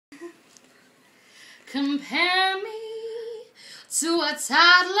Compare me to a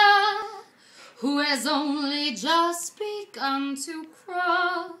toddler who has only just begun to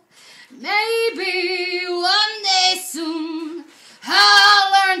crawl. Maybe one day soon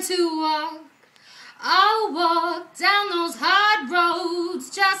I'll learn to walk. I'll walk down those hard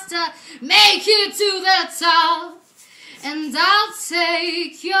roads just to make it to the top. And I'll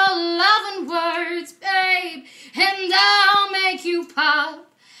take your loving words, babe, and I'll make you pop.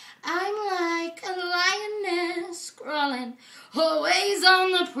 I'm like a lioness crawling, always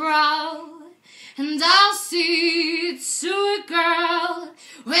on the prowl. And I'll see to it, girl,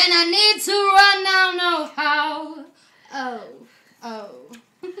 when I need to run, I'll know how. Oh.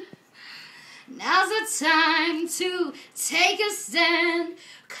 Now's the time to take a stand.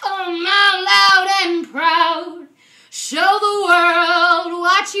 Come out loud and proud. Show the world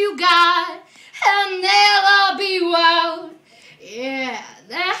what you got, and they'll all be wowed. Yeah,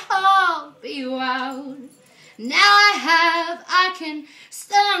 they'll all be wowed. Now I can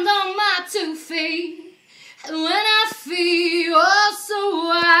stand on my 2 feet. And when I feel so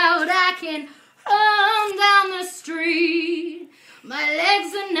wild, I can run down the street. My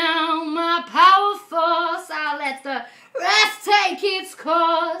legs are now my power force. I'll let the rest take its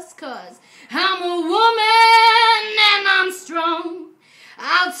course, 'cause I'm a woman and I'm strong.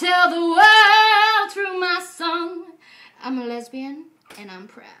 I'll tell the world through my song. I'm a lesbian and I'm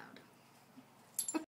proud.